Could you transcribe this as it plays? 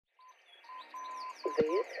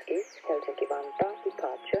This is Helsinki Vantaa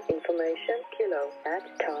departure information kilo at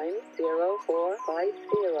time 0450.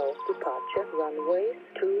 Departure runways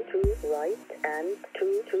 22 right and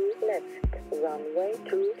 22 left. Runway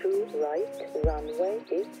 22 right. Runway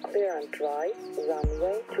is clear and dry.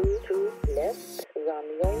 Runway 22 left.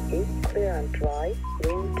 Runway is clear and dry.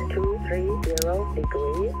 Wind 230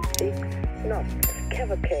 degrees 6 knots.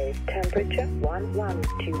 Cavalcade temperature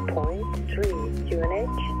 112.3.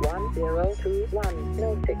 QNH 1021.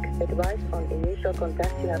 Nautic. Advice on initial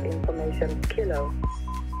contact. You have information kilo.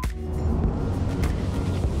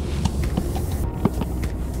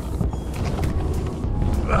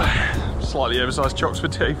 Slightly oversized chocks for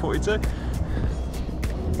DA42.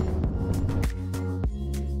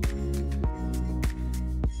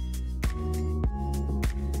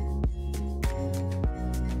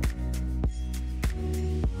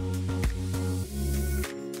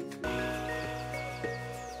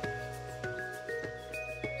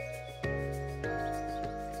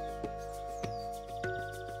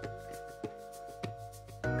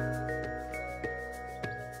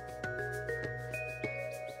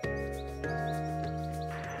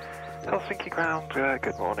 Helsinki ground,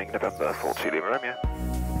 good morning, November 42 Lima Romeo.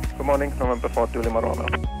 Good morning, November 42 Lima Romeo.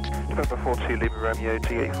 November 42 Lima Romeo,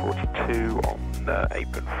 DA42 on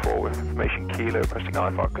apron 4 with information kilo, requesting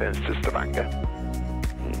IFR clearance to Stavanger.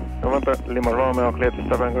 November Lima Romeo, clear to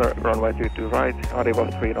Stavanger, runway 22 right,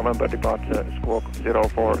 arrival 3 November, departure squawk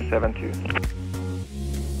 0472.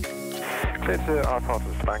 Clear to IFR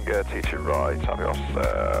to Stavanger, 22 right,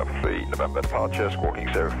 Avios 3 November departure, squawking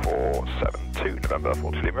 0472 November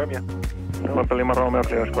 42 Lima Romeo. November Lima Romeo,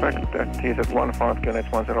 clear is correct, TZ 15, QNH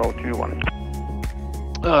 1021.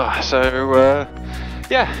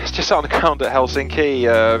 Yeah, it's just on the ground at Helsinki.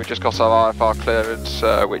 We just got our IFR clearance,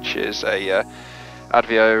 which is a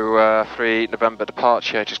Advio 3 November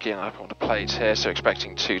departure, just getting up on the plate here, so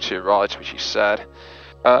expecting 22 right, which he said.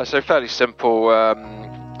 So fairly simple.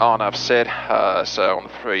 RNAV SID, so on the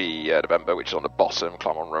 3 November, which is on the bottom,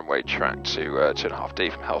 climb on runway track to 2.5D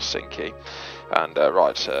from Helsinki, and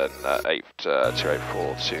right turn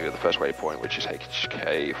 8284 to the first waypoint, which is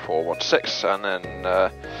HK 416, and then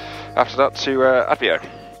after that to Advio.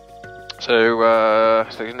 So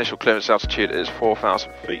the initial clearance altitude is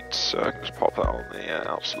 4,000 feet, so I can just pop that on the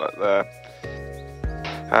outlet there.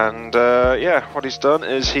 And yeah, what he's done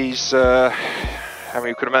is he's I mean,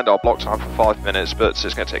 we could amend our block time for 5 minutes, but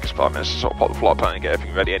it's going to take us 5 minutes to sort of pop the flight plan and get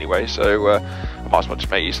everything ready anyway, so I might as well just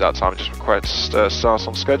make use of that time and just request start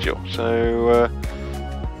on schedule. So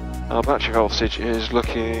our battery voltage is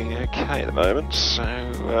looking okay at the moment, so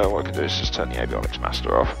what I can do is just turn the avionics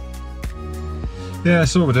master off. Yeah,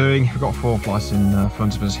 so what we're doing, we've got 4 flights in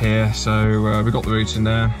front of us here, so we've got the route in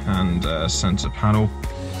there and centre panel,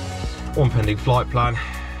 1 pending flight plan,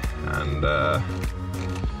 and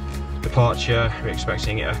departure, we're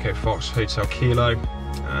expecting Echo Fox Hotel Kilo,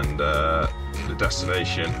 and the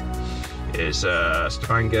destination is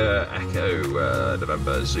Stavanger Echo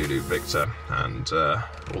November Zulu Victor, and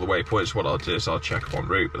all the waypoints, what I'll do is I'll check on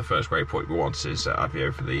route, but the first waypoint we want is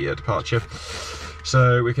Advio for the departure.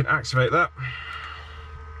 So we can activate that,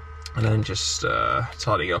 and then just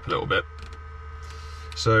tidying up a little bit.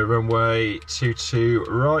 So runway 22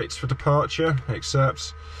 right for departure,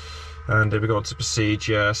 accept. And if we go on to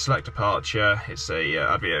procedure, select departure, it's a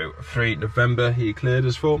Advio 3 November he cleared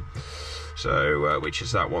us for, so which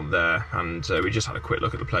is that one there, and we just had a quick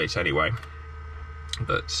look at the plate anyway,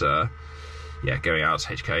 but yeah, going out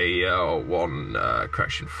to HK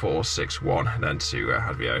 461, and then to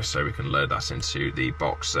Advio, so we can load that into the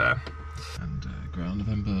box there. And ground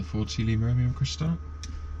November 42 Lima Romeo, request start.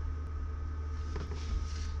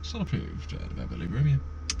 Start approved, November Lima Romeo.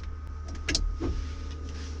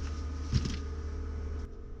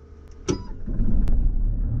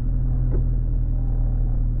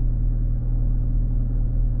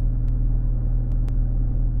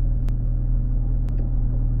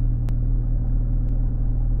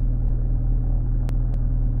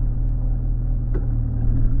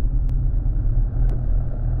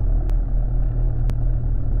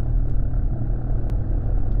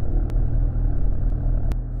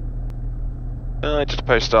 Just a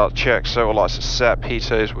post-start check, so all lights are set.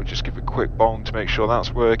 Pitos, we'll just give a quick bong to make sure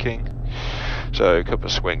that's working. So a couple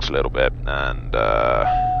of swings a little bit, and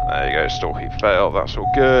there you go, stall heat fail, that's all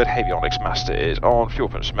good. Avionics master is on, fuel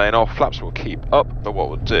pumps remain off, flaps will keep up, but what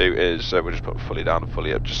we'll do is we'll just put fully down and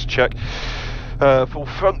fully up just to check. Full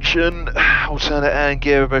function, alternate air and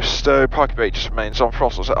gear are both stowed, parking brake just remains on,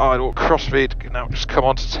 throttles at idle, crossfeed can now just come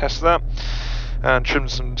on to test that. And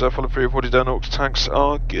trims and follow-through body down aux tanks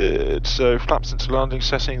are good. So flaps into landing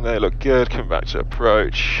setting, they look good. Coming back to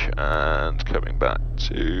approach and coming back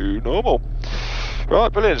to normal.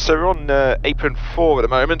 Right, brilliant. So we're on apron 4 at the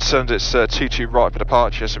moment, and it's 22 right for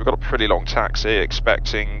departure. So we've got a pretty long taxi,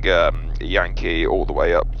 expecting Yankee all the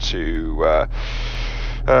way up to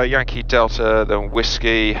Yankee Delta, then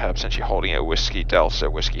Whiskey, potentially holding at Whiskey Delta,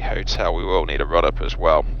 Whiskey Hotel. We will need a run-up as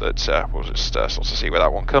well, but we'll just sort of see where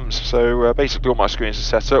that one comes. So basically all my screens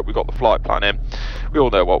are set up, we've got the flight plan in, we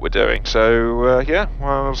all know what we're doing. So yeah,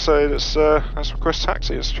 well, I'll say let's request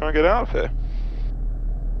taxi, let's try and get out of here.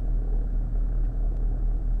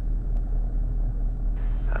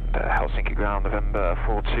 And Helsinki ground, November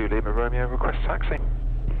 42 Lima Romeo, request taxi.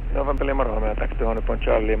 November Lima Romeo, taxi 200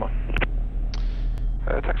 Charlie Lima.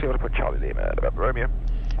 Taxi order for Charlie Lima, November Romeo.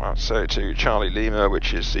 Right, so to Charlie Lima,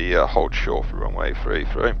 which is the hold short for runway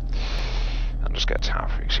 33. And just get tower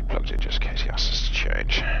frequency plugged in just in case he asks us to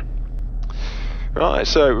change. Right,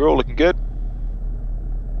 so we're all looking good.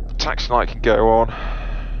 Taxi light can go on.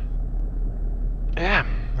 Yeah,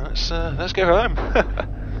 let's go home.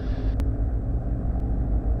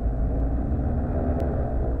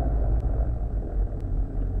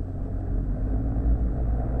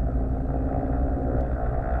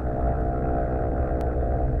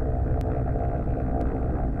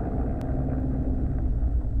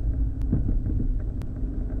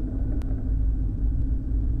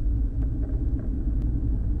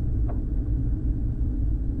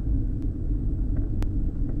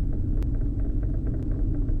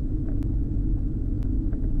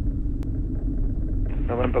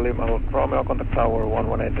 November Lima Romeo, contact tower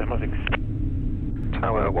 118.6.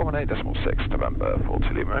 Tower 118.6, November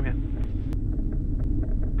 42 Lima Romeo.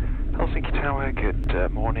 Helsinki Tower,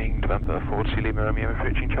 good morning, November 42 Lima Romeo,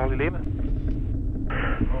 approaching Charlie Lima.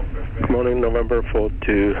 Good morning, November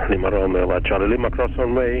 42 Lima Romeo, Charlie Lima, cross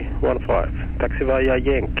runway 15. Taxi via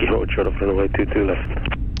Yankee, hold short of runway 22 left.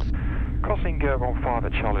 Crossing 15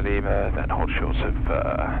 at Charlie Lima, then hold short of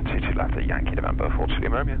 22 left at Yankee, November 42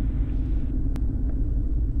 Lima Romeo.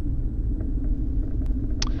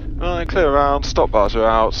 Right, clear around, stop bars are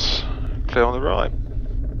out, clear on the right.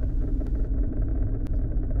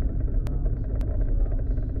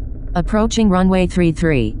 Approaching runway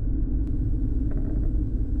 33.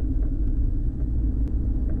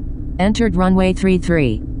 Entered runway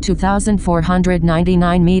 33,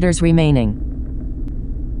 2,499 meters remaining.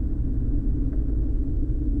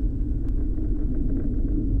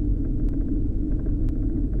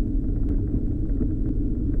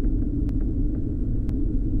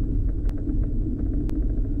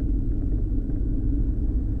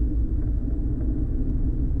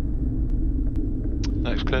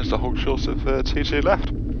 Next clears the hold short of 22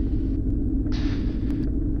 left.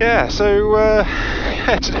 Yeah, so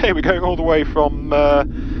yeah, today we're going all the way from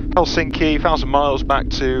Helsinki, 1,000 miles back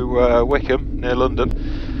to Wickham, near London.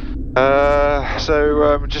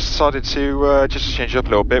 So we just decided to just change it up a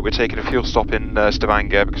little bit. We're taking a fuel stop in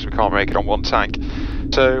Stavanger because we can't make it on one tank.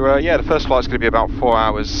 So yeah, the first flight's going to be about 4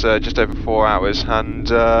 hours, just over 4 hours, and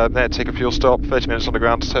then take a fuel stop, 30 minutes on the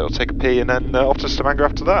ground to take a pee, and then off to Stavanger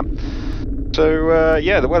after that. So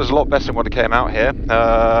yeah, the weather's a lot better than when it came out here.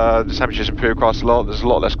 The temperature's improved quite a lot, there's a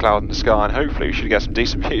lot less cloud in the sky, and hopefully we should get some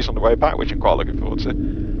decent views on the way back, which I'm quite looking forward to.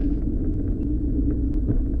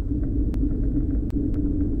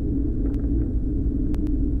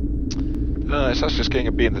 So that's just getting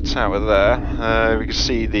a B in the tower there. We can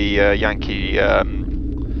see the Yankee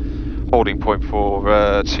holding point for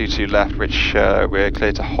 22 left, which we're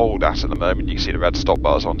clear to hold at the moment. You can see the red stop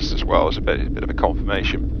bars on us as well as a bit of a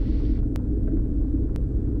confirmation.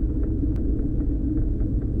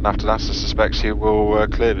 After that, I suspect he will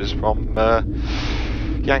clear us from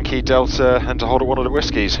Yankee Delta and to hold at one of the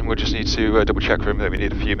whiskies, and we'll just need to double check for him that we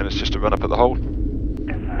need a few minutes just to run up at the hold.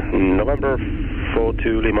 November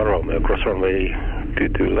 42 Lima Romeo, cross runway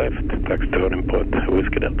 22 left, taxi to holding point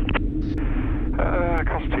Whiskey Delta.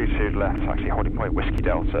 Cross 22 left, actually holding point Whiskey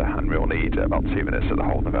Delta, and we'll need about 2 minutes at the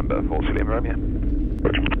hold, November 42 Lima Romeo.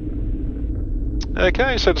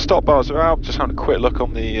 Okay, so the stop bars are out, just having a quick look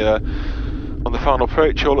on the final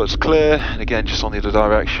approach, all looks clear, and again just on the other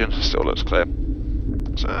direction, still looks clear.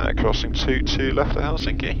 So crossing 22 left at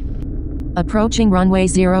Helsinki. Approaching runway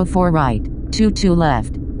 04 right, 22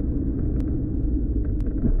 left.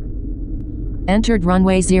 Entered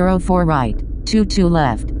runway 04 right, 22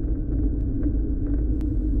 left. I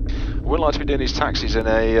wouldn't like to be doing these taxis in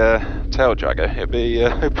a tail dragger, it'd be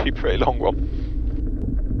a pretty long one.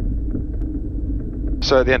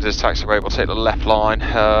 So at the end of this taxiway we'll take the left line,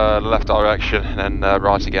 left direction, and then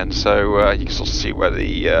right again, so you can sort of see where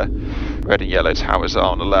the red and yellow towers are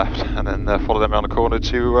on the left, and then follow them around the corner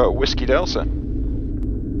to Whiskey Delta.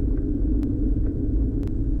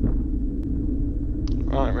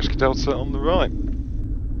 Right, Whiskey Delta on the right.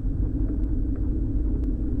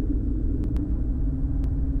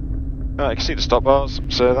 Right, you can see the stop bars,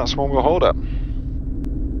 so that's one we'll hold up.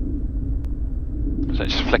 So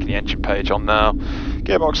just flicking the engine page on now.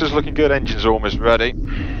 Gearbox is looking good, engine's almost ready.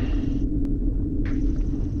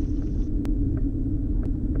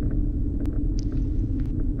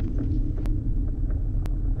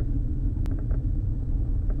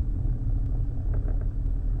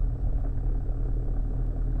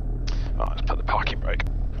 Let's put the parking brake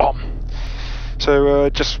on. So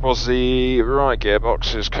just as the right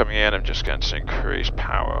gearbox is coming in, I'm just going to increase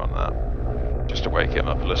power on that, just to wake him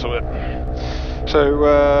up a little bit.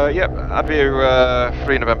 So yep, Advio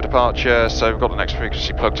 3 November departure, so we've got the next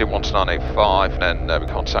frequency plugged in 12985, and then we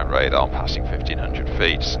contact radar passing 1500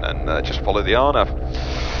 feet, and then just follow the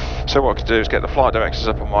RNAV. So what I can do is get the flight directors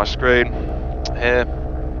up on my screen here,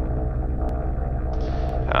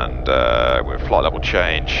 and with flight level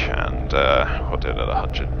change, and we'll do it at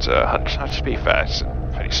 100, to be fair, it's a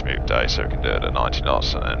pretty smooth day, so we can do it at 90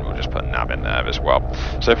 knots, and then we'll just put nav in there as well.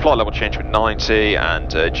 So flight level change with 90, and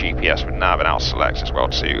GPS with nav and out select as well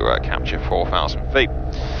to capture 4,000 feet.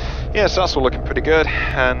 Yeah, so that's all looking pretty good,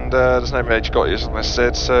 and there's no major got use on this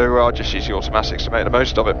SID, so I'll just use the automatics to make the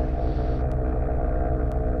most of it.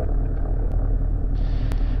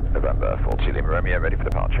 November 42 Lima Romeo, ready for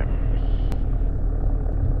departure.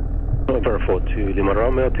 November 42 Lima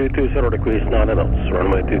Romeo 220 degrees 90 knots,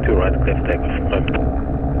 runway 22 right, clear for takeoff.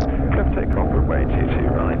 Clear for takeoff, runway 22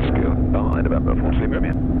 right, goodbye, November 42 Lima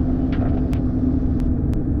Romeo.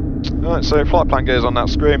 Alright, so flight plan goes on that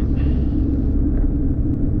screen.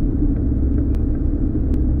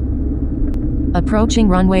 Approaching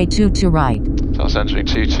runway 22 right. So that's entering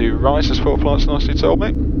 22 right, as Fort Flight's nicely told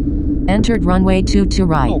me. Entered runway 22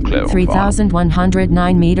 right. All clear,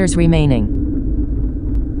 3,109 meters remaining.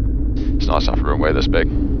 It's nice to have a runway this big,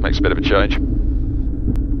 makes a bit of a change.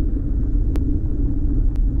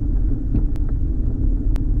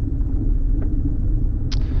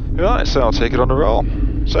 Right, so I'll take it on the roll.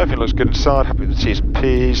 So everything looks good inside, happy with the T's and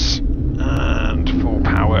P's, and full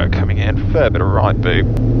power coming in, fair bit of right boot,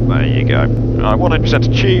 there you go. 100%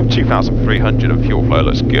 achieved, 2,300 of fuel flow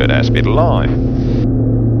looks good, airspeed alive.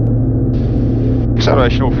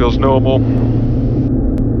 Acceleration all feels normal.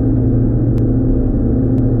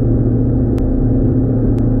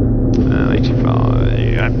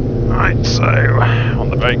 Right, so on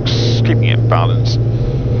the brakes, keeping it balanced,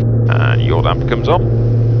 and yaw damper comes on.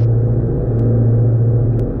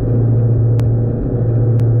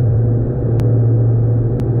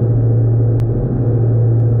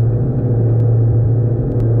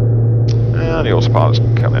 And the autopilots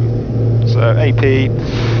can come in. So AP,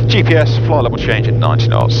 GPS, flight level change at 90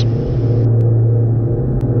 knots.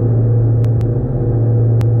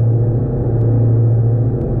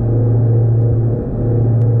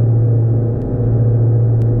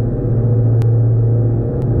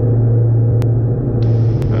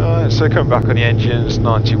 So coming back on the engines,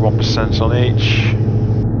 91% on each.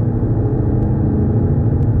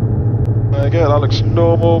 There we go, that looks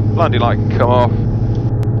normal. Landing light can come off.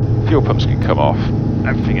 Fuel pumps can come off.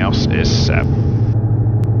 Everything else is set.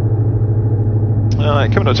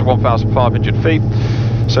 Alright, coming up to 1,500 feet.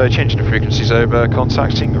 So changing the frequencies over,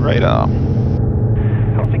 contacting the radar.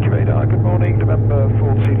 Helsinki radar, good morning, November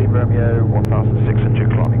 40 Lima Romeo, 1,600,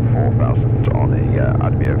 climbing 4,000 on the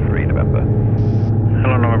Advio 3 November.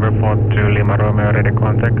 Hello, November 42 Lima Romeo, ready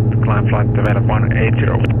contact, climb flight level 180.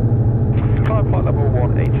 Climb flight level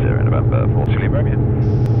 180, November 40 Lima Romeo.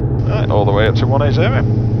 Right, all the way up to 180.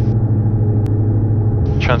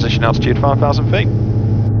 Transition altitude 5,000 feet.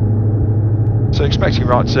 So expecting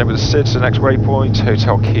right turn with the SID to the next waypoint,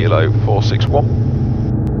 Hotel Kilo 461.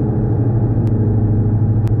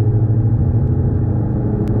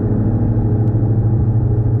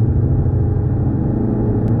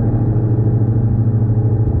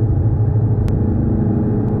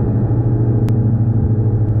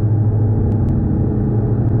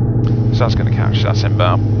 That's going to catch, that's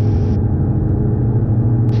inbound.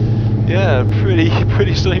 Yeah,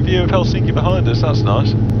 pretty stunning view of Helsinki behind us, that's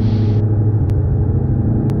nice.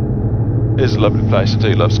 It's a lovely place, I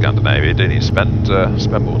do love Scandinavia, I do need to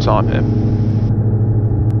spend more time here.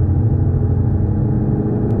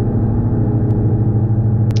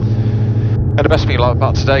 And the best thing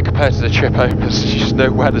about today compared to the trip home is there's just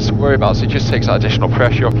no weather to worry about, so it just takes that additional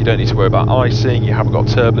pressure off, you don't need to worry about icing, you haven't got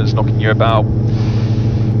turbulence knocking you about.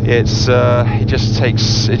 it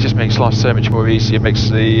just makes life so much more easy. It makes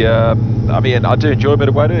the I mean, I do enjoy a bit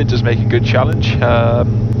of weather. It does make a good challenge, but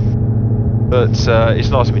it's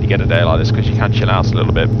nice when you get a day like this because you can chill out a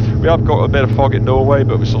little bit. We have got a bit of fog in Norway,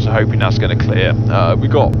 but we're sort of hoping that's going to clear.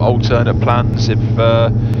 We've got alternate plans if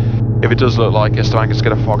it does look like Stavanger's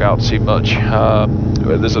going to fog out too much.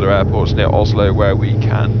 There's other airports near Oslo where we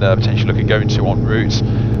can potentially look at going to en route.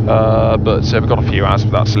 But we've got a few hours for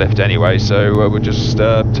that to lift anyway, so we'll just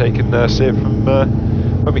take and see it from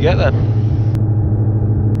when we get there.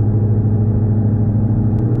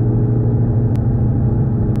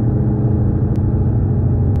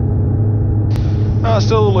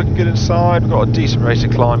 Still looking good inside. We've got a decent rate of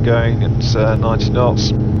climb going at 90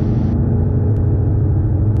 knots.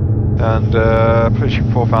 And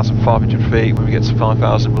approaching 4,500 feet. When we get to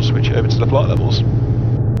 5,000 we'll switch over to the flight levels.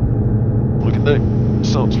 What we can do,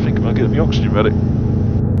 start to think about getting the oxygen ready.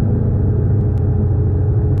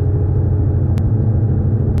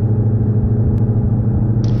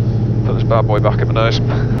 Put this bad boy back in my nose.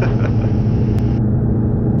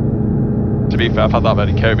 To be fair, I've had that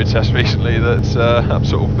many COVID tests recently that I'm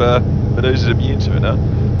sort of, my nose is immune to it now.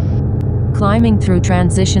 Climbing through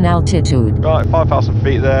transition altitude. Right, 5,000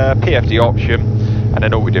 feet there, PFD option, and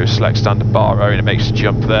then all we do is select standard baro and it makes a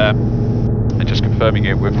jump there, and just confirming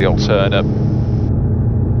it with the alternate.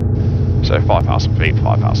 So 5,000 feet,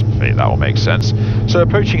 that will make sense. So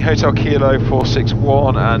approaching Hotel Kilo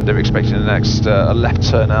 461, and they're expecting the next left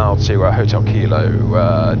turn out to Hotel Kilo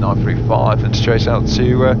 935, and straight out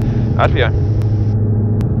to Advio.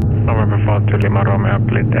 November 4 to Lima Romeo,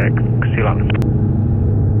 please take Sealand.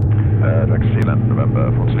 Taxi Sealand,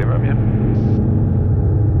 November 4 to Lima Romeo.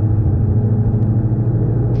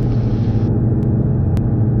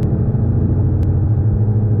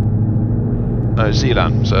 No,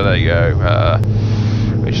 Zealand, so there you go,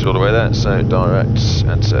 which is all the way there, so direct,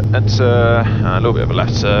 enter, and a little bit of a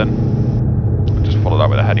left turn, and just follow that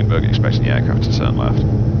with a heading bug, expecting the aircraft to turn left.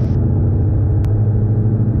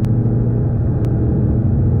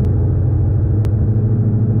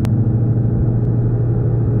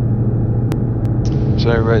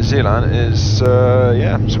 So Zealand is,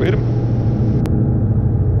 yeah, Sweden.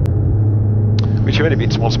 Which I've only been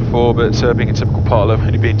to once before, but being a typical pilot, I've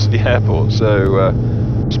only been to the airport, so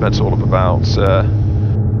spent all of about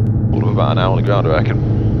an hour on the ground, I reckon.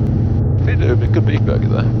 I think there'd be a good beef burger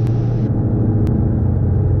there.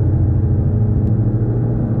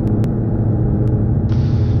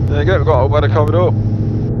 There you go, we've got our weather covered up.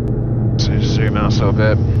 So zoom out a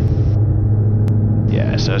bit.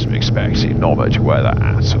 Yeah, so as we expected, not much weather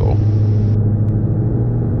at all.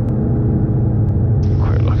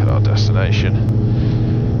 Quick look at our destination.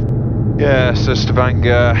 Yeah, so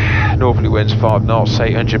Stavanger, northerly winds 5 knots,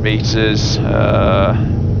 800 metres,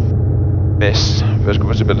 mist, vertical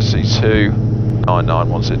visibility 2,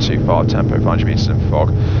 991025, tempo 500 metres in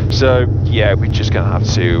fog. So yeah, we're just going to have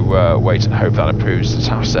to wait and hope that improves. The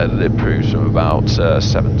TAF said that it improves from about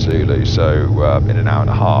 7 Zulu, so in an hour and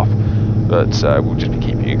a half. But we'll just be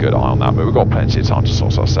keeping a good eye on that. But we've got plenty of time to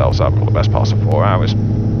sort ourselves out. We've got the best part of 4 hours.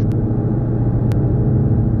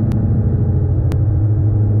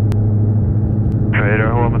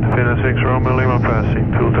 Trader, Holman, Finland 6, Romeo Lima, passing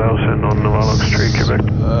 2000 on Novalok Street,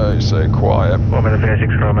 Quebec. So quiet. Holman, Finland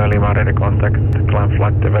 6, Romeo Lima, ready contact, climb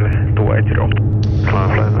flight level 280. Climb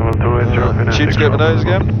flight level 280, Finland 6, Tubes get my nose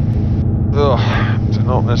again. Ugh, did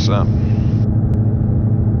not miss that.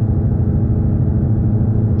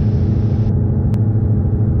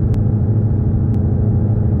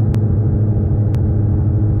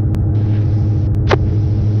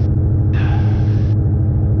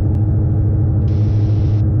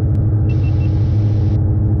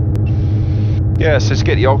 Yeah, so to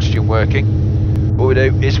get the oxygen working, what we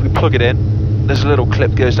do is we plug it in. There's a little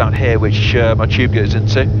clip goes down here which my tube goes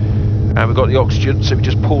into, and we've got the oxygen, so we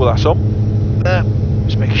just pull that on. There,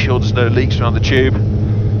 just making sure there's no leaks around the tube.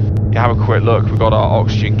 You have a quick look, we've got our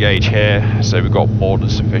oxygen gauge here, so we've got more than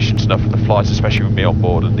sufficient enough for the flight, especially with me on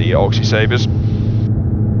board and the oxy savers.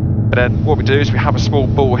 And then what we do is we have a small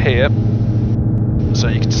ball here, so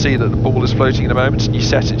you can see that the ball is floating at the moment, and you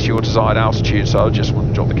set it to your desired altitude. So I just want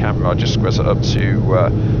to drop the camera, I just squeeze it up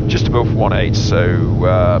to just above 1.8,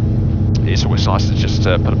 so it's always nice to just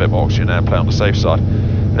put a bit of oxygen there and play on the safe side.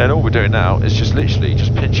 And then all we're doing now is just literally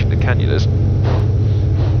just pinching the cannulas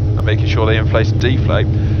and making sure they inflate and deflate.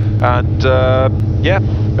 And yeah,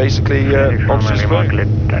 basically oxygen's flowing.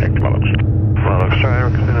 Direct Valok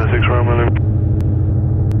Strike, Finland 6, Romeo Lima.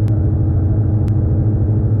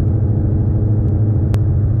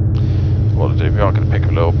 What to do, we we are going to pick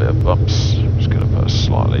a little bit of bumps. I'm just going to put a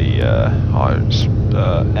slightly higher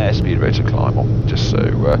airspeed rate of climb on, just so,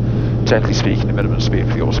 technically speaking, the minimum speed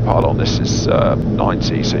for the autopilot on this is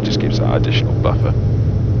 90, so it just gives that additional buffer,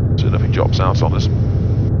 so nothing drops out on us.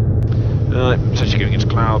 Potentially going into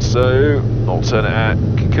clouds, so alternate air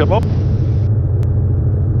can come on.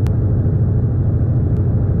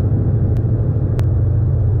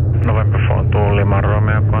 November 42 Lima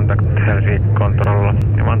Romeo, contact Helsinki Control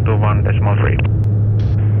 121.3.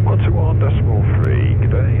 121.3,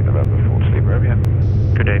 good day, November 42 Lima Romeo.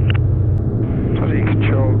 Good day. Helsinki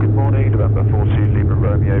Control, good morning, November 42 Lima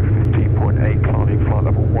Romeo, 15.8, climbing flight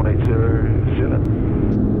level 180, Zealand.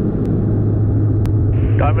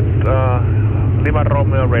 Diamond, Lima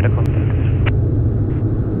Romeo, radar contact.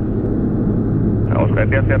 Oscar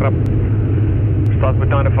India Sierra, start with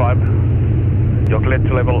 95, your clear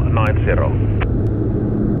to level 90.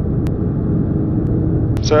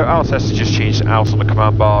 So our test has just changed out on the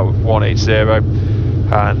command bar with 180,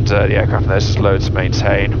 and the aircraft there's just low to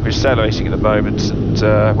maintain. We're accelerating at the moment, and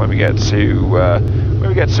when we get to a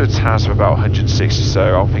TAS of about 160, so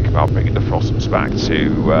I'll think about bringing the throttles back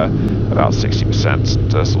to about 60%, and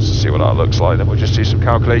sort of see what that looks like. Then we'll just do some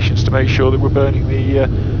calculations to make sure that we're burning the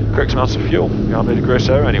correct amount of fuel. We haven't made a gross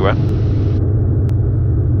error anywhere.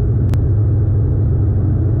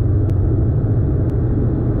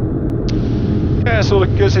 Yeah, it's all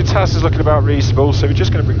looking good. So TAS is looking about reasonable, so we're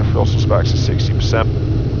just going to bring the throttles back to 60%.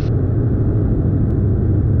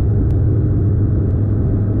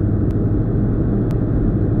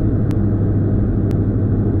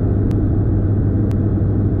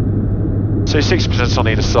 So 60% on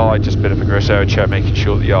either side, just a bit of a gross error check, making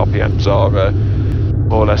sure that the RPMs are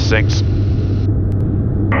more or less synced.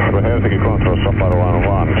 Helsinki Control, Sapphire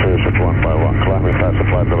 11, 26151, climbing fast to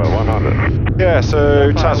flight level 100. Yeah,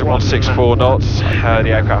 so TAS at 164 knots,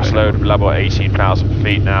 the aircraft's low level at 18,000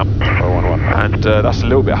 feet now, and that's a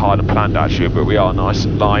little bit higher than planned actually, but we are nice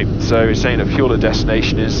and light. So it's saying that fuel at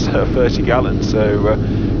destination is 30 gallons, so we're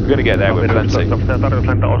going to get there with plenty. And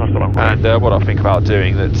what I think about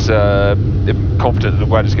doing, that's I'm confident that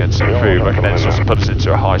the weather's going to improve. I can then sort of put us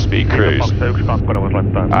into a high-speed cruise, and we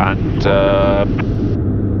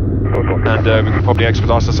can probably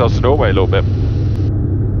expedite ourselves to Norway a little bit.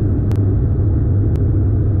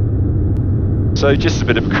 So just a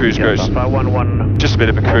bit of a cruise gross, just a bit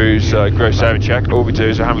of a cruise gross error check. All we do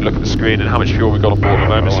is we're having a look at the screen and how much fuel we've got on board at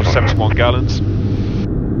the moment. So 71 gallons.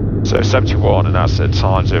 So 71, and that's at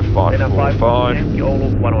times of 545.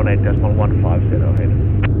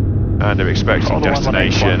 And they're expecting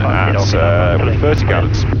destination at 30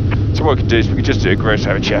 gallons. So what we can do is we can just do a gross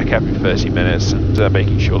error check every 30 minutes and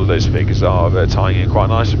making sure that those figures are tying in quite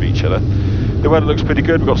nicely with each other. The weather looks pretty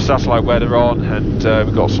good. We've got satellite weather on, and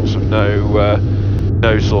we've got sorts of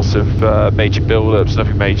no sorts of major build-ups,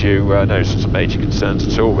 nothing major, no sorts of major concerns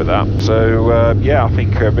at all with that. So yeah, I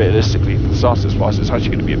think realistically for the starters wise, it's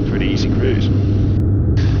actually going to be a pretty easy cruise.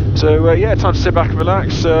 So yeah, time to sit back and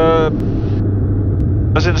relax. I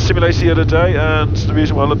was in the simulator the other day, and the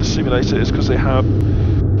reason why I love the simulator is because they have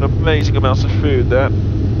an amazing amount of food there.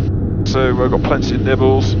 So we've got plenty of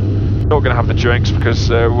nibbles. Not going to have the drinks because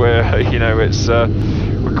we're, you know, we're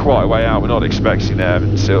quite a way out. We're not expecting them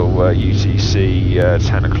until UTC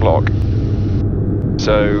 10 o'clock.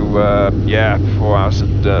 So yeah, 4 hours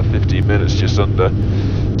and 15 minutes, just under.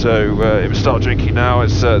 So if we start drinking now,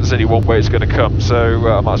 it's there's only one way it's going to come. So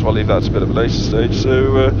I might as well leave that to a bit of a later stage.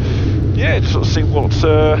 So yeah, just sort of see what.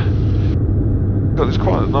 Got this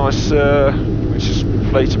quite a nice, which is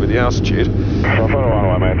inflated with the altitude.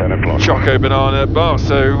 Choco banana bar,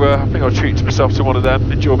 so I think I'll treat myself to one of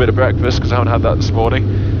them, enjoy a bit of breakfast because I haven't had that this morning,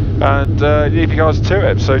 and leave you guys to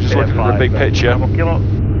it. So just looking at the big picture,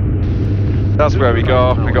 that's where we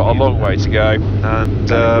got a long way to go, and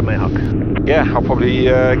yeah, I'll probably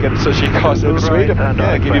get in touch with you guys in Sweden,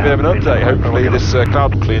 yeah, give you a bit of an update. Hopefully this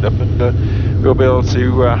cloud will clean up and we'll be able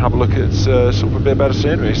to have a look at sort of a bit better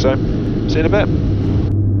scenery. So see you in a bit.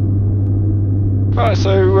 Right,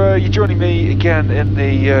 so you're joining me again in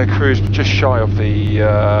the cruise just shy of the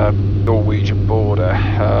Norwegian border.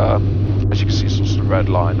 As you can see, sort of the red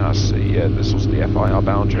line, that's the sort of the FIR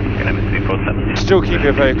boundary. Still keeping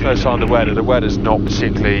a very close eye on the weather. The weather's not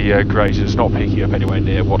particularly great. It's not picking up anywhere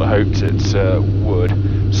near what I hoped it would.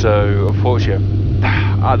 So unfortunately,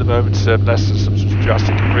 at the moment, unless there's some sort of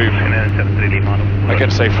drastic improvement, I'm going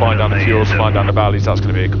to say flying down the fjords, flying down the valleys, that's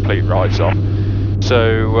going to be a complete write-off.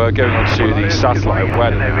 So going on to the satellite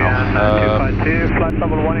weather now,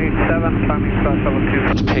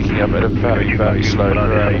 it's picking up at a very, very slow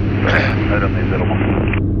rate.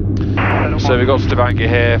 So we've got Stavanger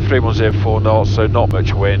here, 3104 knots, so not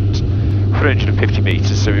much wind. 350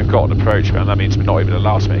 metres, so we've got an approach band. That means we're not even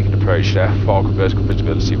allowed to make an approach there. Fog with vertical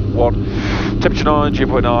visibility of 1. Temperature 9,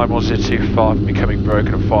 0.9, 1025, becoming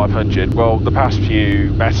broken at 500. Well, the past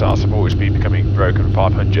few METARs have always been becoming broken at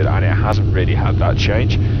 500, and it hasn't really had that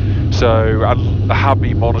change. So I have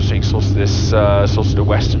been monitoring sort of this, sort of the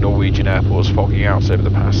Western Norwegian airports fogging out over the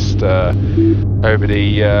past,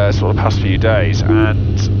 sort of past few days,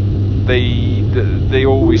 and they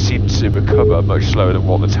always seem to recover much slower than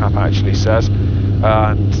what the TAP actually says,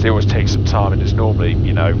 and they always take some time, and it's normally,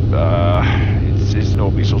 you know, it's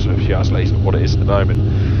normally sort of a few hours later than what it is at the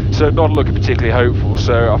moment. So not looking particularly hopeful.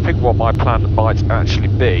 So I think what my plan might actually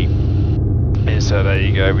be is, there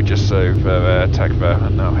you go, we're just over Tekva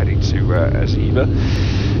and now heading to Eziva.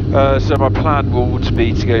 So my plan would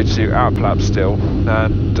be to go to Outplab still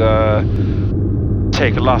and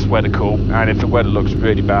take a last weather call, and if the weather looks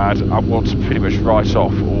really bad, I want to pretty much write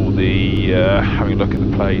off all the, having a look at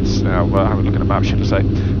the plates now, having a look at the map should I say,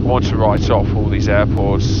 I want to write off all these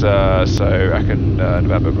airports, so I can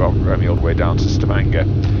November Romeo all the way down to Stavanger,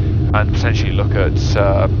 and potentially look at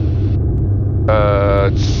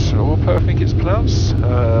Torp, I think it's pronounced,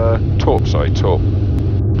 Torp, sorry, Torp.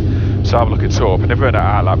 So have a look at Torp, and if we're in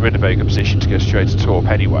Outplab, we're in a very good position to go straight to Torp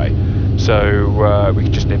anyway. So we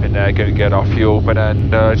can just nip in there, go and get our fuel, but then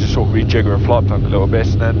just sort of rejigger and fly down a little bit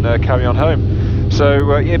and then carry on home. So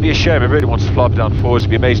yeah, it'd be a shame. I really wanted to fly down forwards.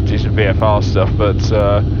 It'd be amazing to do some VFR stuff, but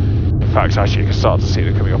in fact, actually, you can start to see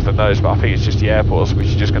them coming off the nose. But I think it's just the airports which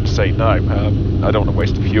are just going to say no. I don't want to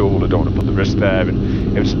waste the fuel. I don't want to put the risk there.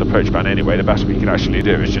 And if it's an approach band anyway, the best we can actually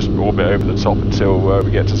do is just orbit over the top until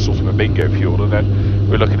we get to sort of a bingo fuel, and then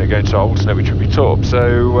we're looking at going to our alternate, which would be Torp.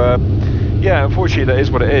 So. Yeah, unfortunately that is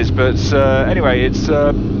what it is, but anyway, it's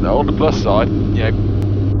on the plus side, you know,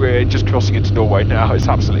 we're just crossing into Norway now. It's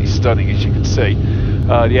absolutely stunning, as you can see.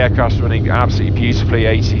 The aircraft's running absolutely beautifully.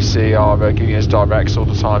 ATC are giving us directs all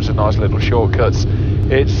the time, so nice little shortcuts.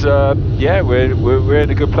 It's yeah, we're in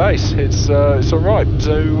a good place. It's all right.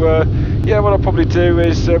 So yeah, what I'll probably do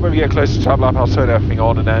is when we get closer to Outplab, I'll turn everything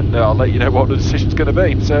on, and then I'll let you know what the decision's going to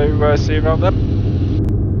be. So see you around then.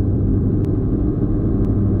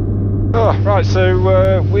 Oh, right,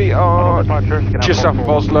 so we are just south of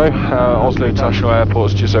Oslo. Oslo International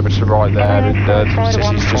Airport's just over to the right there, and the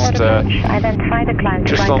city's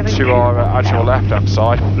just onto our actual left-hand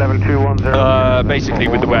side. Level 210. Basically,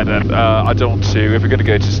 with the weather, I don't want to. If we're going to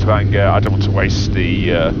go to Stavanger, I don't want to waste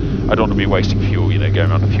the. I don't want to be wasting fuel, you know,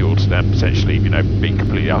 going around the fuel to then potentially, you know, being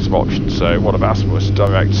completely out of options. So what I've asked for is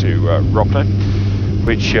direct to Rockne,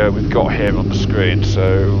 which we've got here on the screen.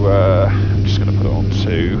 So I'm just going to put it on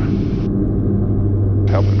to.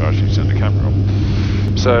 Help if I actually turn the camera on.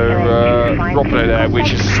 So Rockne there,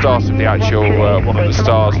 which is the start of the actual one of the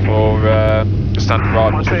stars for standard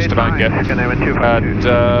arrivals from Stavanger, and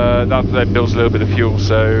that then builds a little bit of fuel.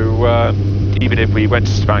 So even if we went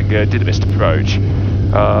to Stavanger, did a missed approach,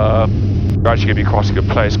 we're actually going to be quite a good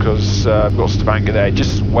place because we've got Stavanger there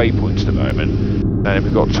just as a waypoint at the moment, and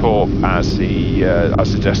we've got Torp as the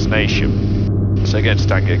destination. So again,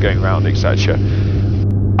 Stavanger going around, etc.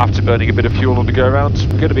 After burning a bit of fuel on the go-around,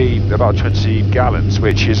 we're going to be about 20 gallons,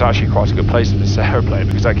 which is actually quite a good place for this aeroplane,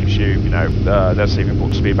 because that gives you, you know, let's say if we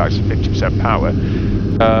want speed back to 50% power,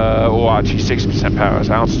 or actually 60% power at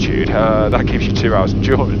altitude, that gives you 2 hours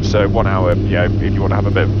endurance. So 1 hour, you know, if you want to have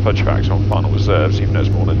a bit of a punch factor on final reserves, even though it's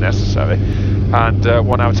more than necessary, and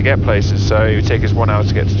 1 hour to get places. So it would take us 1 hour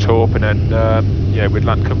to get to Torp, and then you know, we'd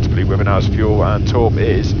land comfortably with an hour's fuel, and Torp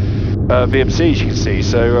is VMC, as you can see,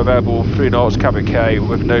 so available 3 knots, cabin K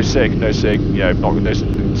with no sig, you know, no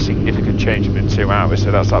significant change within 2 hours,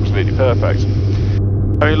 so that's absolutely perfect.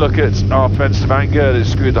 When we look at our friend Stavanger, that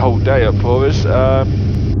screwed the whole day up for us.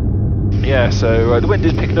 Yeah, so the wind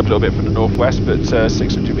is picking up a little bit from the northwest, but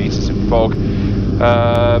 600 metres in fog,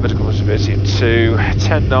 vertical visibility of 2,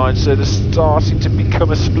 10.9, so they're starting to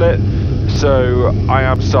become a split. So I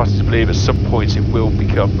am starting to believe at some point it will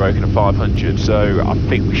become broken at 500, so I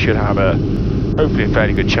think we should have hopefully a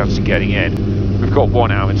fairly good chance of getting in. We've got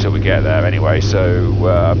 1 hour until we get there anyway, so 1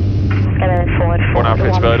 hour for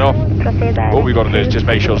it to burn off. All we've got to do is just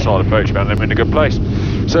make sure it's not an approach band and we're in a good place.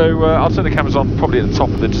 So I'll turn the cameras on probably at the top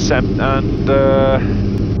of the descent, and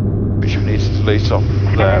which we need to delete off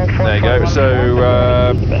there. There you go. So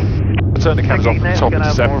turn the cameras off at the top of the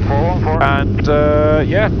descent, and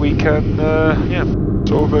yeah, we can yeah,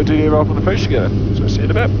 sort of do the arrival on the approach together. So see you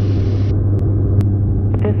in a bit.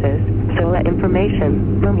 This is Sola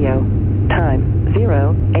Information, Romeo, time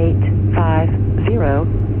 0850,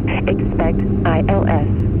 expect ILS,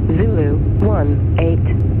 Zulu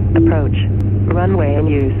 18, approach, runway and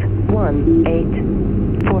use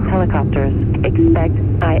 18, for helicopters, expect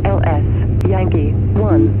ILS Yankee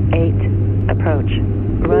 18, approach.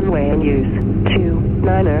 Runway in use,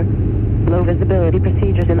 29er. Low visibility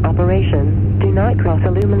procedures in operation. Do not cross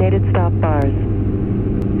illuminated stop bars.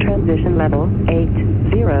 Transition level 80.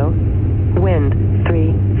 Wind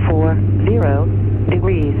 340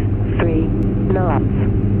 degrees 3 knots.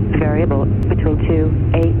 Variable between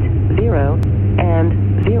 280 and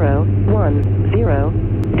 010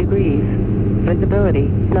 degrees. Visibility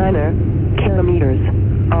 9er kilometers.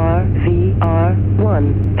 RVR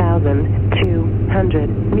 1,200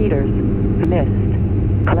 meters. Mist.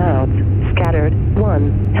 Clouds scattered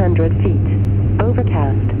 100 feet.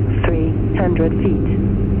 Overcast 300 feet.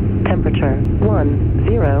 Temperature 10.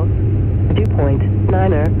 Dew point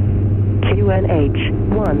 9er. QNH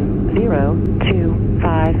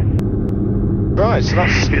 1025. Right, so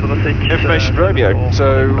that's information Romeo.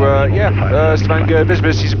 So, Stavanger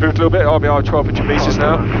visibility's improved a little bit. RBI 1200 metres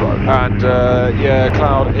now. And,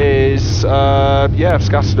 cloud is,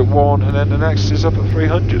 scattered at 1, and then the next is up at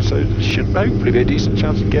 300. So, there should hopefully be a decent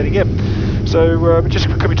chance of getting in. So, we're just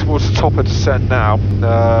coming towards the top of descent now.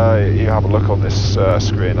 You have a look on this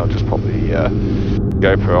screen. I'll just pop the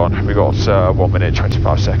GoPro on. We've got 1 minute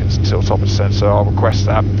 25 seconds until top of descent, so I'll request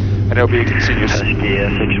that. And it'll be a continuous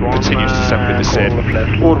descent with this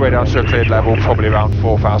in, all the way down to a cleared level, probably around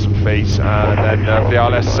 4,000 feet, and then for the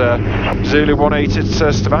ILS Zulu 18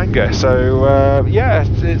 to Stavanger. So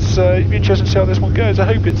it's be interesting to see how this one goes. I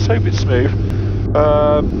hope it's smooth,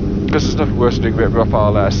 because there's nothing worse than doing a bit of rough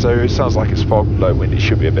ILS. So it sounds like it's fog, low wind. It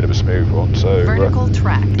should be a bit of a smooth one. So vertical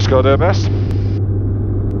track. Just got to do our best.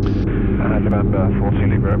 November 14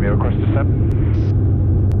 Lima Romeo, request descent.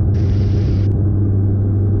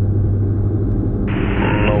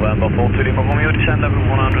 November 14 Lima Romeo, descend level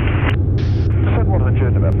 100. Descend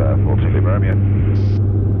 100, November 14 Lima Romeo.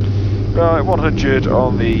 Right, 100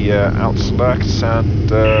 on the out select, and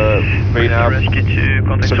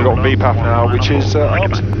VNAV. So we've got VPAF now, which is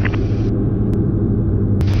armed.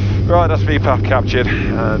 Right, that's VPAF captured,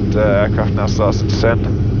 and aircraft now starts to descend.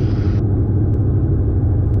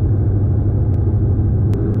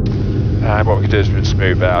 And what we can do is we can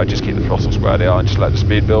smooth out, just keep the throttles where they are, and just let the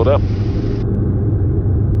speed build up.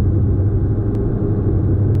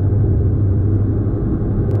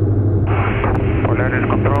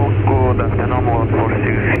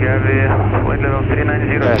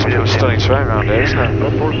 Yeah, it's a stunning terrain around here, isn't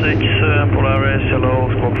it? 46, Polaris, hello,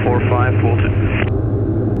 squawk 45, 42.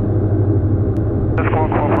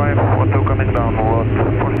 Squawk 45, 42 coming down,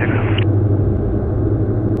 46.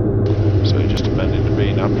 So just amending the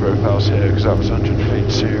VNAV profiles here, because that was 100 feet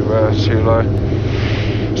too low.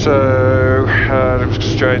 So, the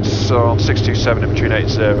constraints on 627 in between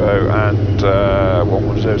 80 and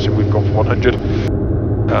 110, so we've gone for 100.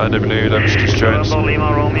 And W, those constraints.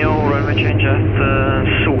 Lima Romeo, runway change at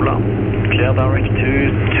Sola. Clear direct to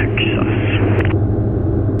Texas.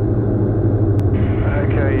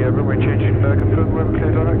 Okay, runway changing, confirm where we're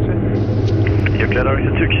clear direct to? You're clear direct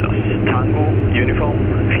to Texas. Tango, uniform,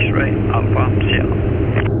 X-ray, Alpha, Sierra.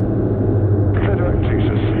 Clear direct to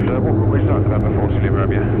Texas. And what runway is that, November 14 Lima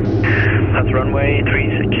Romeo? That's runway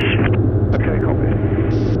 36. Okay, copy.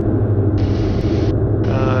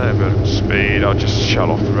 Vertical speed, I'll just shut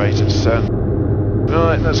off the rate of descent.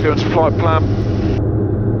 Right, let's go into flight plan.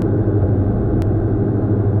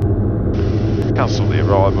 Cancel the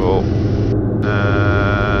arrival.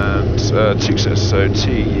 And TUXAS, so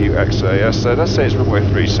TUXAS, so let's say it's runway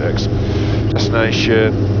 36.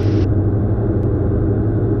 Destination.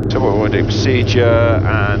 So what we want to do, procedure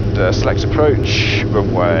and select approach,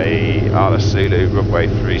 runway ILS Zulu, runway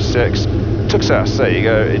 36. TUXAS, there you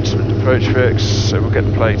go, instrument approach fix, so we'll get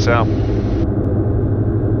the plates out.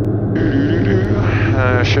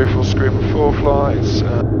 Show full screen before flights,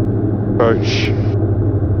 approach.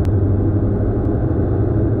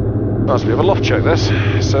 Nice bit of a loft check this.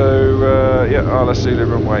 So, ILS Zulu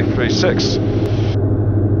runway 36.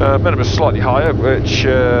 Minimum is slightly higher, which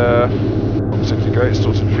not particularly great,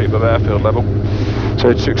 still 2 feet above airfield level. So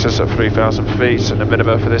it took us at 3,000 feet, and the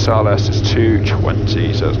minimum for this ILS is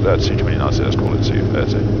 220, so that's 229, so let's call it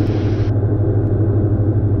 230.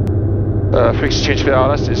 Frequency change for the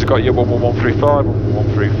ILS is got your 11135,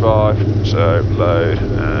 11135, so load,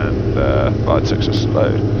 and flight success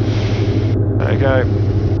load. There you go.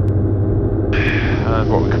 And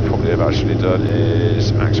what we could probably have actually done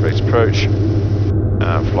is activate approach,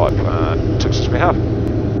 and flight plan success we have.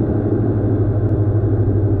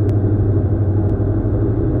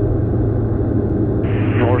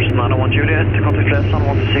 Juliet, contact less on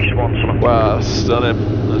 161, Sola. Wow, that's stunning.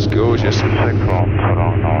 That's gorgeous. So,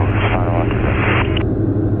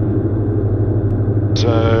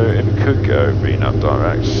 if we could go VNAV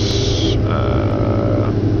direct,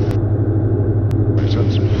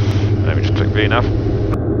 nav.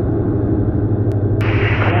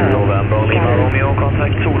 November, Lima Romeo,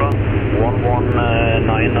 contact Sola,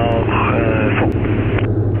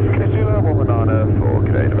 11904. Okay, Sola, 11904,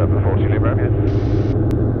 today, November 40, Lima Romeo.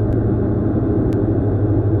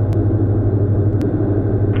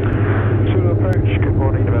 Sola approach, good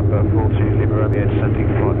morning, November 40, Lima Romeo, descending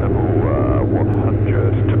flight level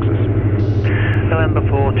 100, Tuxus. November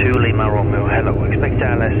 42, Lima Romeo, hello, expect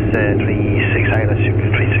ILS 36, ILS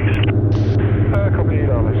 36. Copy,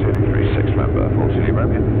 ILS 36, November 40, Lima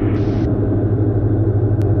Romeo.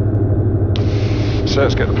 So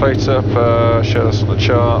let's get the plate up, show us on the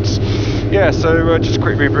charts. Yeah, so just a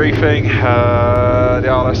quick rebriefing. The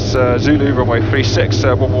ILS Zulu runway 36,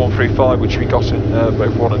 1135, which we got in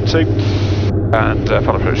both 1 and 2. And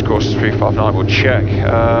final approach course is 359, we'll check.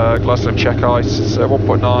 Glasgow check ice, it's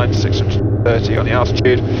 1.9, 630 on the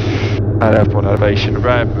altitude. And airport elevation,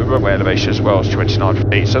 runway elevation as well is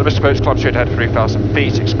 29 feet. So the Mr. Boat's climb straight ahead 3,000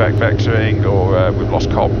 feet, expect vectoring, or we've lost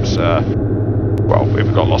comms. Well, if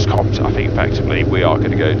we've got lost comms, I think effectively we are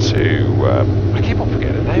going to go to, I keep on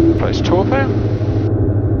forgetting the name of the place, Torpo?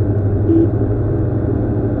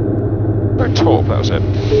 No, Torp, that was it.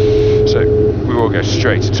 So we will go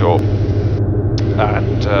straight to Torp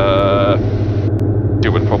and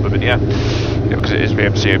deal with the problem in the air. Because it is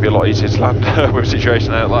VMC, it'll be a lot easier to land with a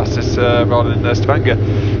situation that lasts rather than Stavanger.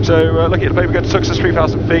 So looking at the paper, we go to Tuxus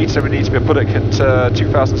 3,000 feet, so we need to be at Puddock at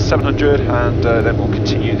 2,700, and then we'll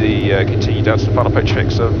continue down to the final pitch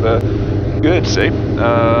fix of Guernsey,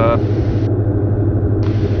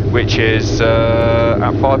 which is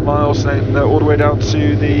at 5 miles, and then all the way down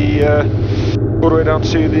to the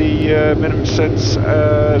minimum sense.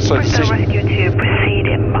 Rescue to proceed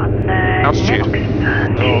in altitude.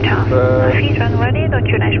 feet when ready, don't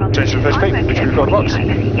you nice one? Change to the first peak, which we've got the box.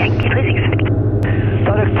 Yankee 36.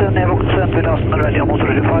 Direct Nevox 2000 ready on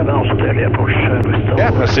 135 and also to the approach Bristol. Yeah,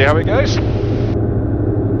 let's see how it goes.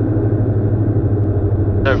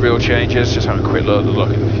 No real changes, just having a quick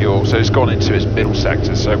look at the fuel. So it's gone into its middle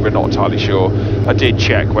sector, so we're not entirely sure. I did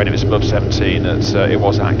check when it was above 17 that it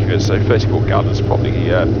was accurate, so 34 gallons probably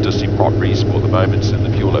does seem quite reasonable at the moment, and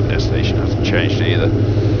the fuel level destination hasn't changed either.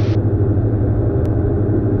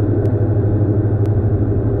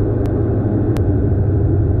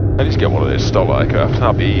 I need to get one of those stall aircraft,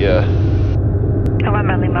 that'll be...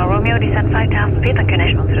 November Lima Romeo, descend 5,000 feet on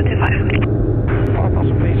QNH 1025.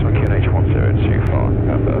 5,000 feet on QNH 1025,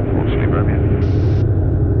 November 40, Lima Romeo.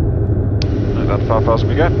 And down to 5,000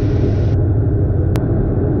 we go.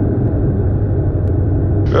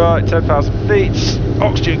 Right, 10,000 feet,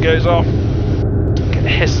 oxygen goes off, get the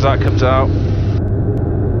hiss as that comes out.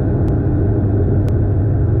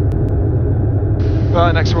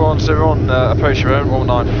 Right, next one, so we're on approach road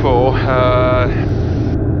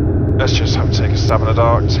 194. Let's just have to take a stab in the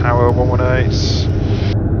dark. Tower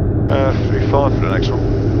 118, 35 for the next one.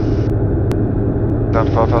 Down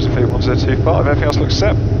to 5,000 feet, 1025. Everything else looks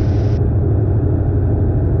set.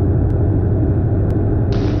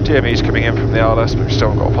 DME's coming in from the ILS, but we've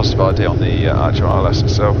still got a positive ID on the actual ILS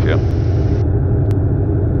itself yet.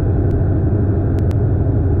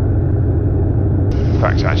 In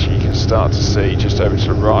fact, actually, you can start to see just over to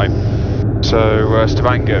the right. So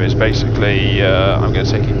Stavanger is basically, I'm going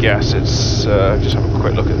to take a guess, it's, just have a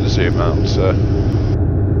quick look at the zoom out.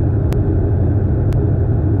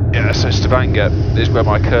 Yeah, so Stavanger is where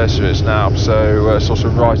my cursor is now, so sort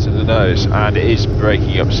of right in the nose, and it is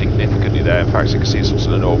breaking up significantly there. In fact, you can see sort of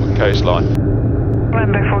the northern coastline.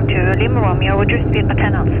 November 42, Lima Romeo, would you speed by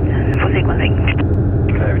 10 knots for sequencing?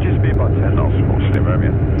 Okay, we just speed by 10 knots for Lima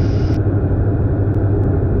Romeo.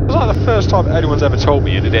 It's like the first time anyone's ever told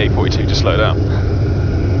me in the DA42 to slow down.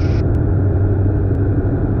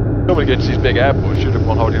 Normally going to these big airports, should have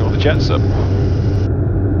one holding all the jets up.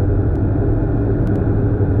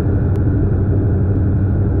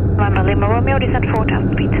 November Lima Romeo, descend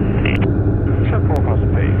 4,000 feet. Descend 4,000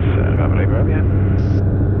 feet, November Lima Romeo.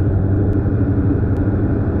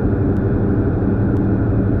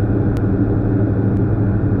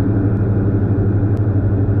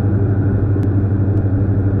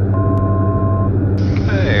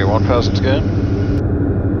 Okay, 1,000 to go.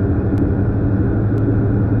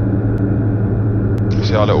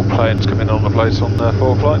 See our little planes coming on the place on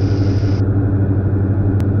foreflight.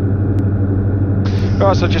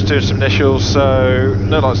 Right, so just doing some initials, so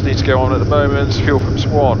no lights need to go on at the moment. Fuel pumps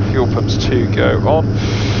 1, fuel pumps 2 go on.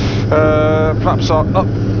 Flaps are up.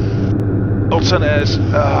 Alternators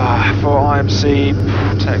for IMC,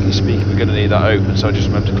 technically speaking, we're going to need that open, so I just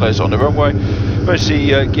remember to close it on the runway. Emergency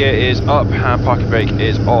gear is up, hand parking brake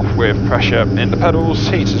is off with pressure in the pedals,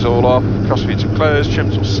 heaters all off, cross feeds are closed,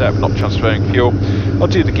 trims all set, we're not transferring fuel. I'll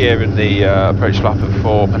do the gear in the approach flap at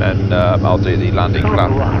 4, and then I'll do the landing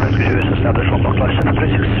flap.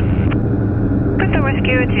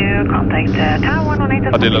 Rescue to contact Tower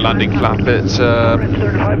 118. I'll do the landing flap at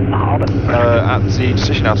the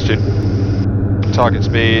decision altitude. Target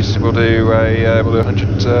speed, we'll do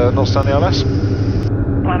 100 knots down the ILS.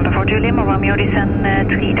 142 Lima, Romeo, descend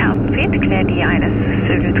 3,000 feet, clear the ILS,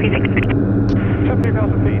 Zulu 36.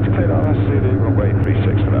 3,000 feet, clear the ILS, Zulu, runway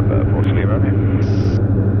 36, November, 40 Lima, Romeo.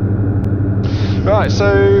 Right,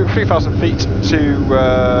 so 3,000 feet to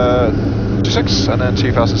 6, and then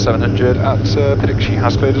 2,700 at Piddock. She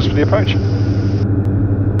has cleared us for the approach.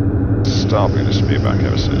 Start bringing the speed back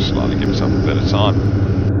ever so slightly, give myself a bit of time.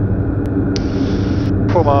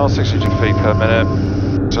 4 miles, 600 feet per minute.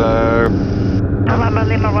 So. November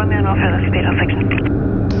Lima Romeo, no further speed on 6.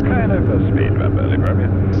 Okay, no further speed, November Lima Romeo.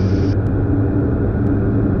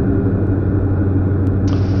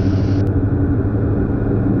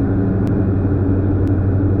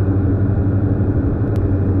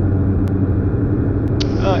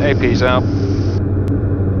 AP's out.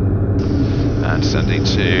 And descending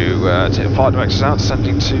to take the flight directors out,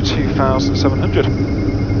 descending to 2,700.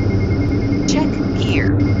 Check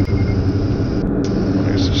gear. I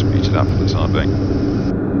guess just mute it up for the time being.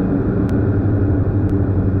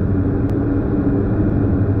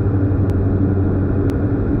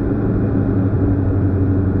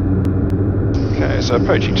 Okay, so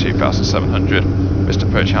approaching 2,700. Missed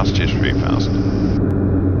approach altitude 3,000.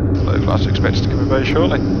 Low class expected to come in very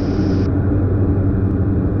shortly.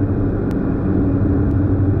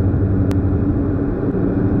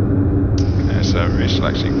 Okay, so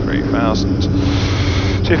reselecting 3,000.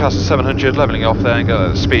 2,700, levelling off there and get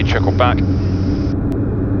the speed trickle back.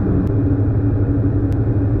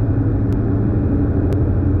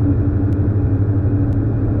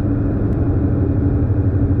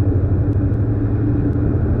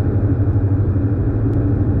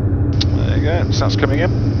 There you go, that's coming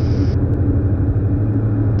in.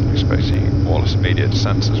 Expecting more or less immediate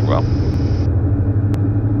descent as well.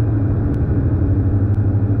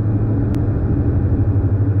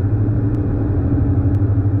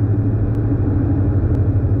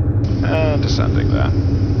 And descending there.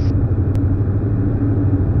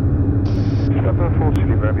 November 40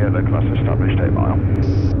 Lima Romeo, low class established 8 mile.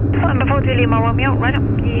 November 40 Lima Romeo, right up.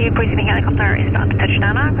 The preceding helicopter is about to touch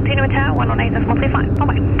down now. Continue with Tower 118.35. Bye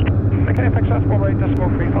bye. Okay, thanks, that's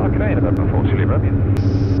 118.35. Good day, November 40 Lima Romeo.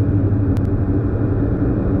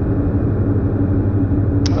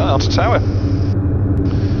 On to Tower.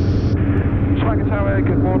 Stavanger Tower,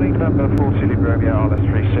 good morning, November 40 Lima Romeo,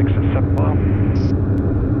 RLS 36 at 7 mile.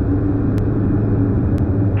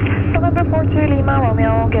 November 42 Lima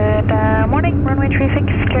Romeo, good morning, runway 36,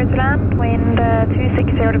 clear to land, wind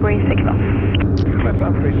 260 degrees 6 knots. Clear to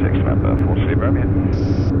land 36, November 40 Lima Romeo.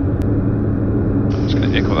 Just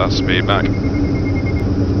going to equal that speed back.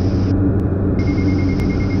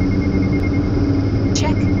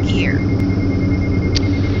 Check gear.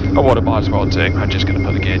 Oh, what I might as well do, I'm just going to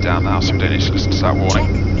put the gear down now so we don't need to listen to that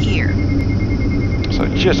warning. Check gear. So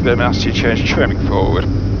just a bit of an altitude change, trimming forward.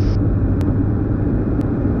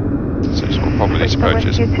 So it's what probably these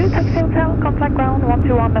approaches. Rescue 2, taxi hotel, contact ground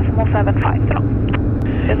 121.75 to know.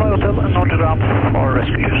 In my hotel and Notre Dame for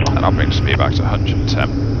rescue. And I'll bring the speed back to 110.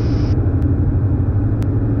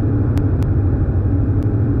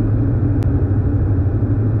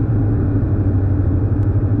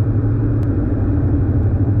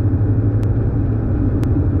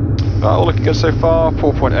 All looking good so far,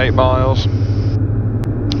 4.8 miles,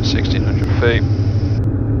 1,600 feet.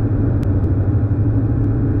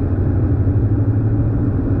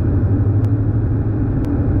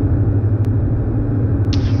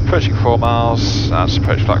 Approaching 4 miles, that's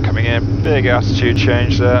approach flight coming in, big altitude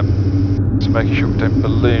change there, so making sure we don't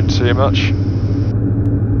balloon too much.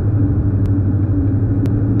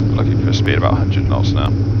 Looking for a speed about 100 knots now.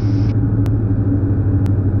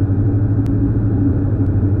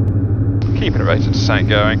 Keeping a rate of descent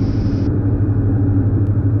going.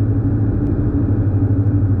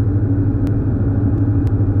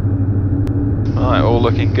 Alright, all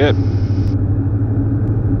looking good.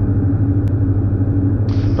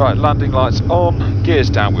 Right, landing lights on, gears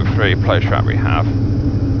down with 3, approach ramp we have.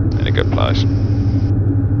 In a good place.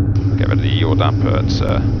 Get rid of the yaw damper at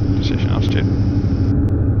decision altitude.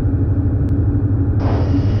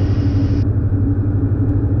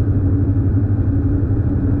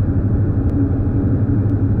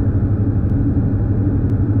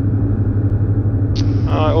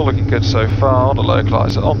 good so far on the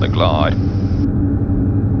localizer on the glide.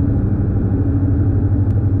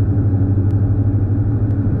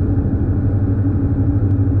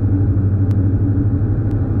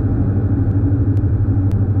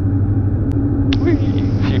 Whee, a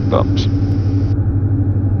few bumps.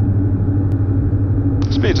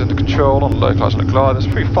 Speed's under control on the localizer on the glide. There's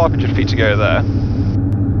probably 500 feet to go there.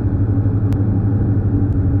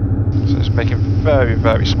 So it's making very,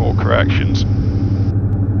 very small corrections.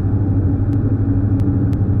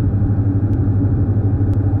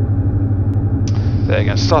 There you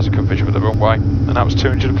go, started coverage with the runway, and that was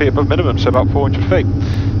 200 feet above minimum, so about 400 feet.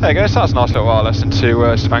 There you go, so that's a nice little ILS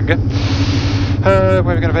into Stavanger. Where are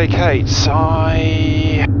we going to vacate?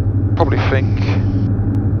 I probably think,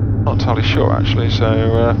 not entirely sure actually,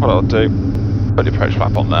 so what I'll do, put the approach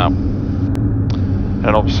map on now.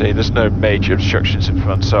 And obviously there's no major obstructions in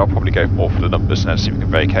front, so I'll probably go more for the numbers and then see if we can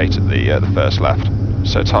vacate at the first left.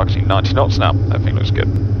 So targeting 90 knots now, everything looks good.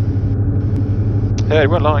 Yeah, you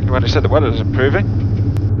weren't lying when you said the weather is improving.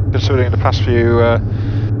 Considering the past few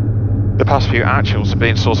actuals have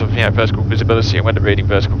been sort of, you know, vertical visibility, and when they're reading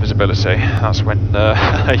vertical visibility, that's when you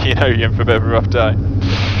know you're in for a bit of a rough day.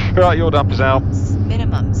 Right, your dampers out.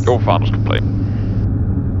 Minimums. All finals complete.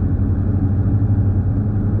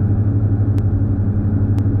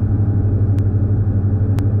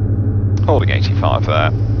 Holding 85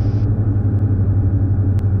 there.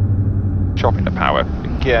 Chopping the power.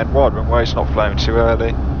 Again, wide runways, not flowing too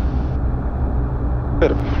early.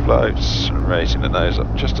 Bit of a float, raising the nose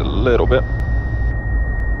up just a little bit.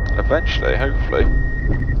 Eventually, hopefully,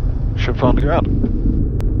 should find the ground.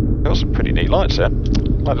 Got some pretty neat lights there.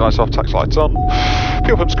 Light lights off, tax lights on.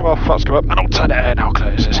 Fuel pumps come off, flaps come up, and I'll turn it, now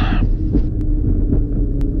closes.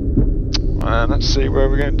 And let's see where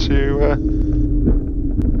we're going to.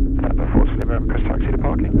 November 4 Lima, request taxi to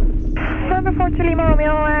parking. November 4 Lima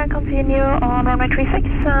Romeo, continue on runway 36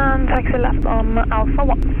 and taxi left on Alpha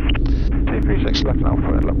 1. 236 left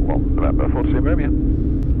Alpha at level 1, November 4 Lima Romeo.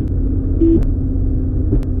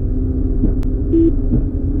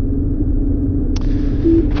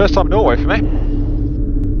 First time in Norway for me.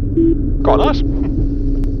 Quite nice.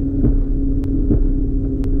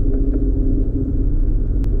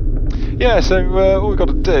 Yeah, so all we've got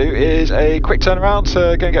to do is a quick turnaround,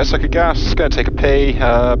 so go and get a suck of gas, go and take a pee,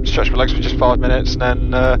 stretch my legs for just 5 minutes, and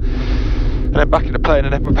then back in the plane,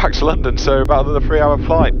 and then we're back to London, so about another 3-hour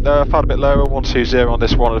flight. Flight a bit lower, 120 on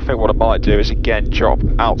this one, and I think what I might do is again drop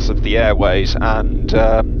out of the airways, and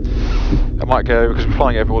I might go, because we're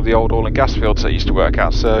flying over all the old oil and gas fields that I used to work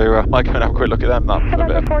at, so I might go and have a quick look at them, that for a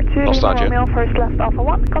bit of nostalgia. Romeo, first left Alpha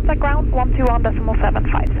 1, contact ground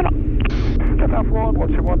 121.75, so long. Left Alpha 1,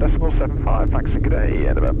 121.75, thanks and good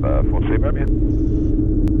day, November 4 Romeo.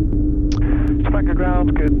 Stavanger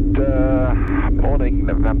ground, good morning,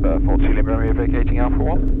 November 4 Lima Romeo, vacating Alpha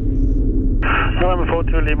 1. November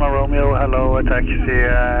 4 Lima Romeo, hello, taxi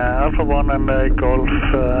Alpha 1 and Golf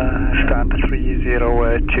stand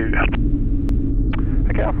 302.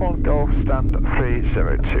 Okay, Alpha 1, Golf stand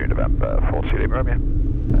 302, November 4 Lima Romeo.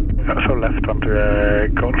 So left onto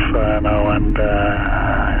Golf now, and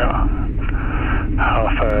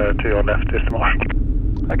half to your left is the marshal.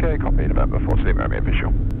 Okay, copy, November 4 Lima Romeo,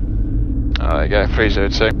 visual. There you go,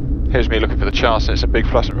 302. Here's me looking for the charts, and it's a big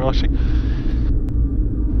fluorescent writing.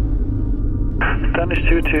 Danish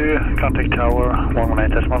 22, contact tower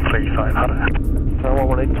 118.35, Harry. Tower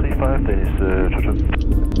 118.35, this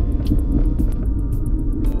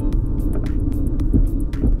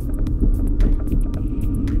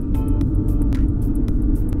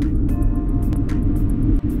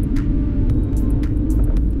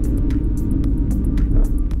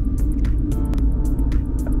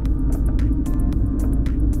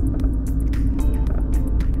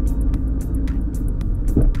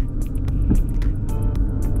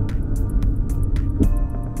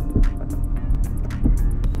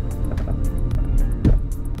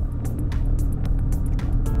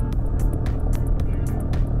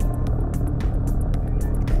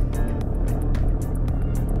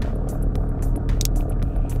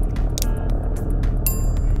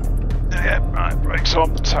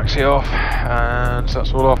on, taxi off, and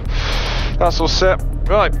that's all off. That's all set.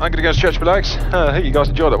 Right, I'm going to go stretch my legs. I hope you guys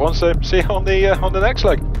enjoyed that one, so see you on the next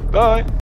leg. Bye.